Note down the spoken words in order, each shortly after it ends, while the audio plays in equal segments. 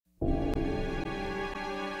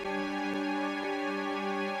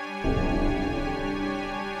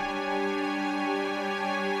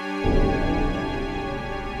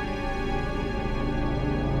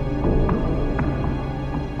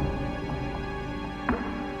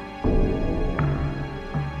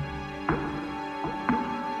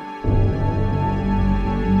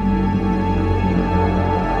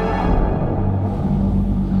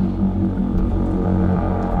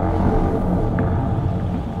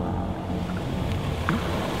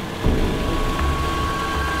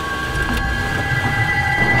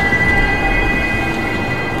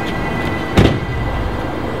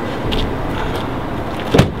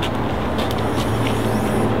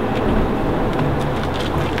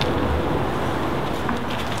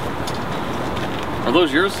Are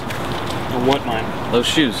those yours? Or what, mine? Those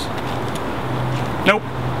shoes. Nope.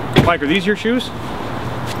 Mike, are these your shoes?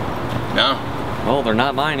 No. Well, they're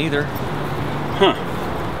not mine either. Huh.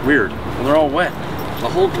 Weird. Well, they're all wet. The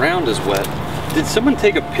whole ground is wet. Did someone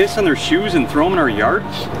take a piss on their shoes and throw them in our yard?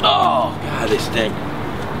 Oh, God, they stink.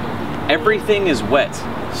 Everything is wet.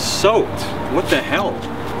 Soaked. What the hell?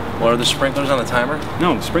 What, are the sprinklers on the timer?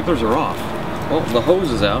 No, the sprinklers are off. Well, the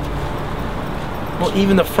hose is out. Well,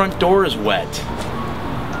 even the front door is wet.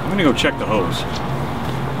 I'm gonna go check the hose.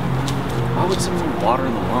 Why would someone water the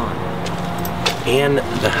lawn? And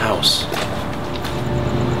the house.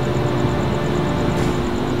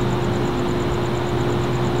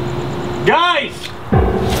 Guys!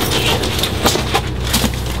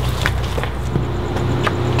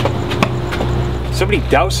 Somebody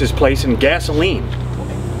doused this place in gasoline.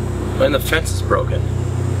 And the fence is broken.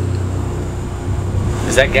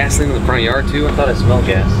 Is that gasoline in the front yard too? I thought I smelled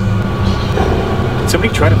gas. Did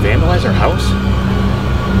somebody try to vandalize our house?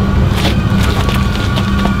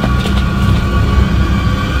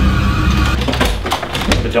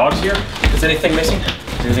 The dog's here? Is anything missing?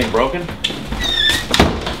 Is anything broken?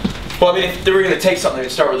 Well, I mean, if they were gonna take something, they'd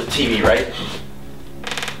start with a TV, right?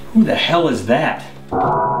 Who the hell is that?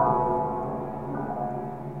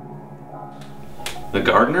 The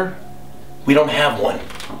gardener? We don't have one.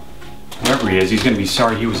 Whoever he is, he's gonna be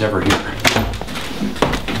sorry he was ever here.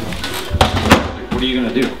 What are you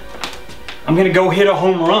gonna do? I'm gonna go hit a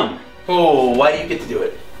home run. Oh, why do you get to do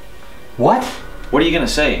it? What? What are you gonna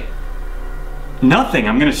say? Nothing.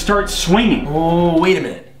 I'm gonna start swinging. Oh, wait a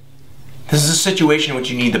minute. This is a situation in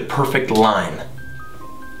which you need the perfect line.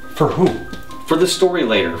 For who? For the story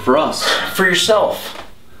later, for us. For yourself.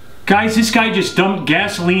 Guys, this guy just dumped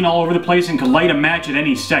gasoline all over the place and could light a match at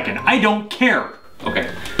any second. I don't care.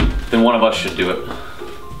 Okay, then one of us should do it.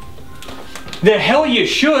 The hell you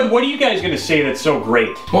should. What are you guys gonna say that's so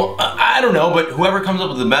great? Well, I don't know, but whoever comes up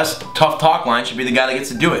with the best tough talk line should be the guy that gets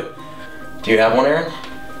to do it. Do you have one, Aaron?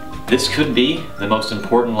 This could be the most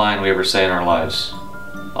important line we ever say in our lives.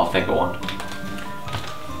 I'll think of one.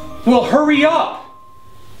 Well, hurry up.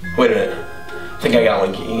 Wait a minute. I think I got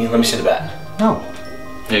one. Let me see the bat. No.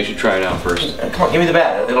 Yeah, you should try it out first. Come on, give me the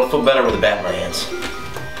bat. It'll feel better with the bat in my hands.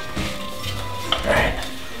 Alright.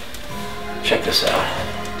 Check this out.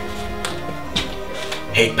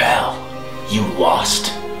 Hey pal, you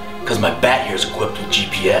lost? Because my bat here is equipped with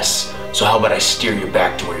GPS. So how about I steer you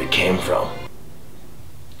back to where you came from?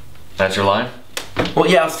 That's your line? Well,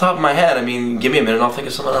 yeah, off the top of my head. I mean, give me a minute and I'll think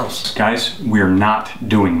of something else. Guys, we're not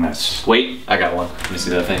doing this. Wait, I got one. Let me see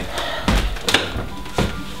that thing.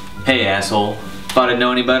 Hey, asshole. Thought I'd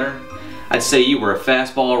know any better? I'd say you were a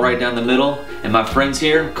fastball right down the middle, and my friends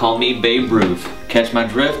here call me Babe Ruth. Catch my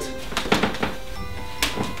drift?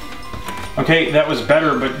 Okay, that was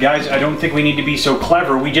better, but guys, I don't think we need to be so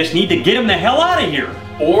clever. We just need to get him the hell out of here.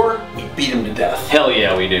 Or we beat him to death. Hell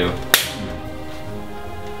yeah, we do.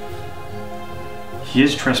 He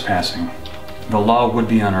is trespassing. The law would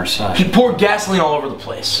be on our side. He poured gasoline all over the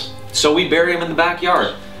place. So we bury him in the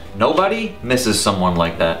backyard. Nobody misses someone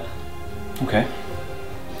like that. Okay.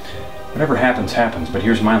 Whatever happens, happens, but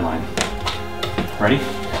here's my line. Ready?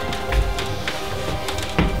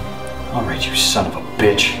 All right, you son of a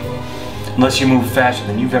bitch. Unless you move faster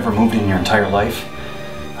than you've ever moved in your entire life,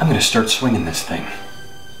 I'm gonna start swinging this thing.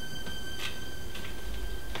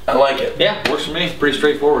 I like it. Yeah, works for me. Pretty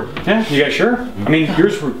straightforward. Yeah, you guys sure? I mean,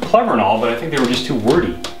 yours were clever and all, but I think they were just too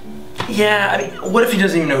wordy. Yeah, I mean, what if he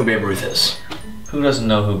doesn't even know who Babe Ruth is? Who doesn't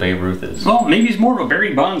know who Babe Ruth is? Well, maybe he's more of a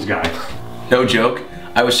Barry Bonds guy. No joke.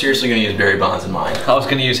 I was seriously going to use Barry Bonds in mine. I was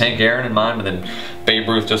going to use Hank Aaron in mine, but then Babe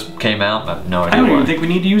Ruth just came out. I have no idea I don't why. even think we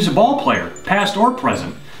need to use a ball player, past or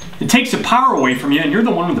present. It takes the power away from you, and you're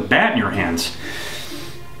the one with the bat in your hands.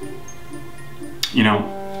 You know,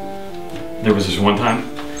 there was this one time.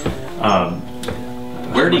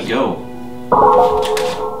 Where'd he go?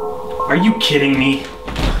 Are you kidding me?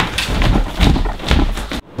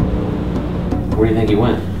 Where do you think he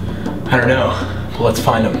went? I don't know. Well, let's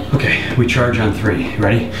find him. Okay, we charge on 3.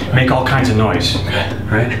 Ready? Make all kinds of noise. Okay.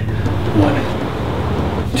 Right?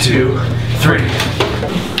 1, 2, 3.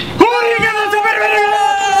 Who are you gonna do?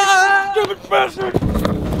 Stupid bastard!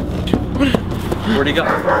 Where'd he go?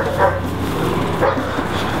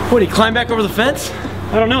 What, did he climb back over the fence?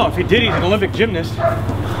 I don't know. If he did, he's an Olympic gymnast.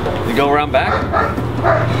 Did he go around back?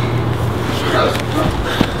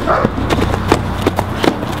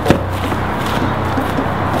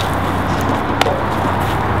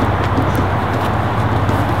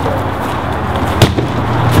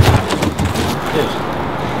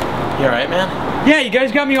 You alright, man? Yeah, you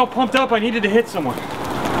guys got me all pumped up. I needed to hit someone.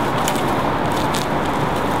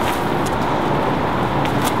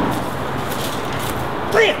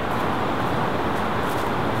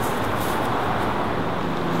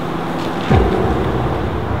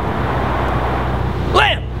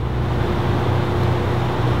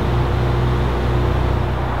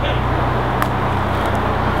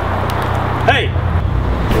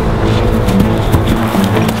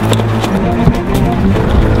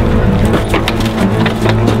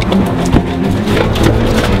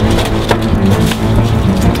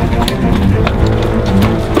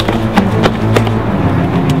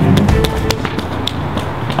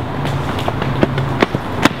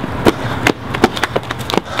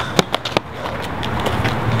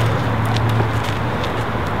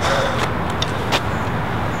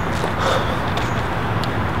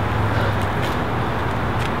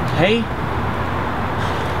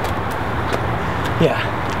 Yeah.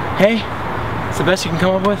 Hey? It's the best you can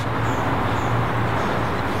come up with?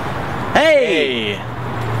 Hey!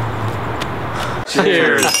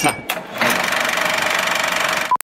 Cheers.